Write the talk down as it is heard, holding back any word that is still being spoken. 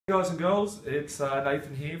Guys and girls, it's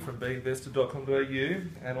Nathan here from B.Invested.com.au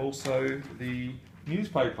and also the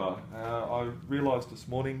newspaper. I realised this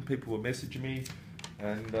morning people were messaging me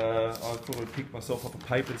and I thought I'd pick myself up a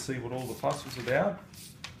paper to see what all the fuss was about.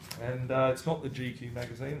 And it's not the GQ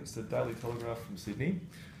magazine, it's the Daily Telegraph from Sydney.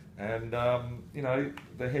 And you know,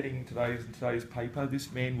 the heading in today's paper,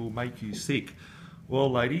 "This man will make you sick."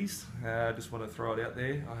 Well, ladies, I just want to throw it out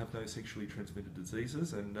there. I have no sexually transmitted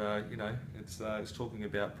diseases, and you know, it's talking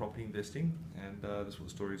about property investing, and that's what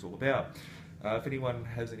the story is all about. If anyone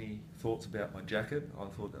has any thoughts about my jacket, I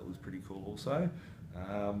thought that was pretty cool also.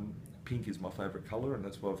 Pink is my favourite colour, and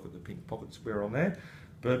that's why I've got the pink pocket square on there.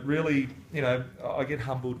 But really, you know, I get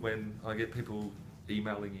humbled when I get people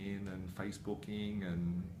emailing in and Facebooking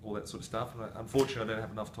and all that sort of stuff. And unfortunately, I don't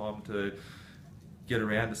have enough time to get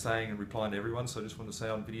around to saying and replying to everyone. So I just want to say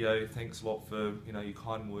on video, thanks a lot for your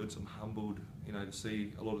kind words. I'm humbled, to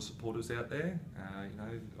see a lot of supporters out there.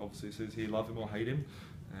 Obviously it says here, love him or hate him,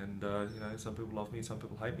 and some people love me, some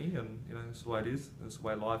people hate me, and that's the way it is. That's the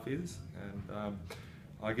way life is. And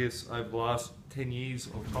I guess over the last 10 years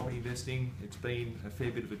of property investing, it's been a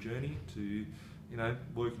fair bit of a journey to,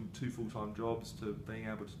 working 2 full-time jobs, to being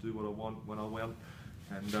able to do what I want when I want.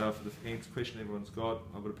 And for the answer question everyone's got,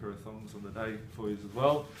 I've got a pair of thongs on the day for you as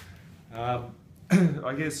well. I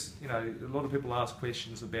guess, a lot of people ask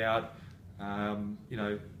questions about,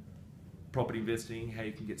 property investing, how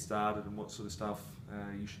you can get started and what sort of stuff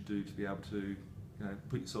you should do to be able to,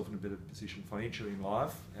 put yourself in a better position financially in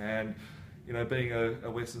life. And, being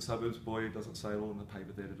a Western Suburbs boy, it doesn't say it all in the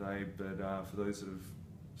paper there today, but for those that have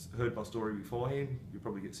heard my story beforehand, you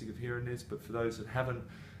probably get sick of hearing this, but for those that haven't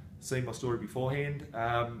seen my story beforehand,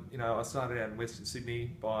 I started out in Western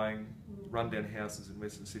Sydney buying rundown houses in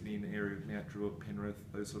Western Sydney in the area of Mount Druitt, Penrith,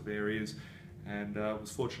 those sort of areas, and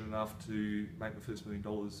was fortunate enough to make my first $1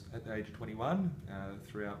 million at the age of 21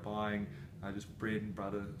 throughout buying just bread and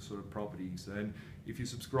butter sort of properties. And if you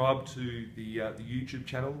subscribe to the YouTube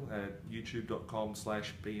channel at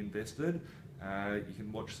youtube.com/B.Invested, you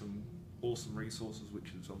can watch some awesome resources,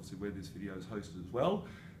 which is obviously where this video is hosted as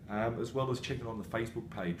well as checking on the Facebook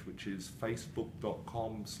page, which is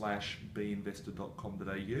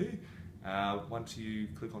facebook.com/binvested.com.au. Once you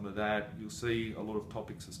click onto that, you'll see a lot of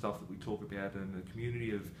topics and stuff that we talk about in a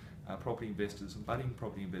community of property investors and budding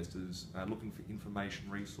property investors looking for information,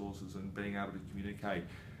 resources, and being able to communicate.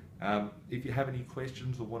 If you have any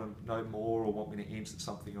questions or want to know more or want me to answer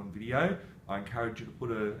something on video, I encourage you to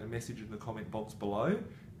put a message in the comment box below.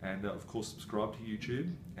 And of course, subscribe to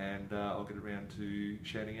YouTube, and I'll get around to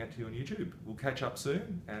shouting out to you on YouTube. We'll catch up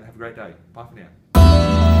soon, and have a great day. Bye for now.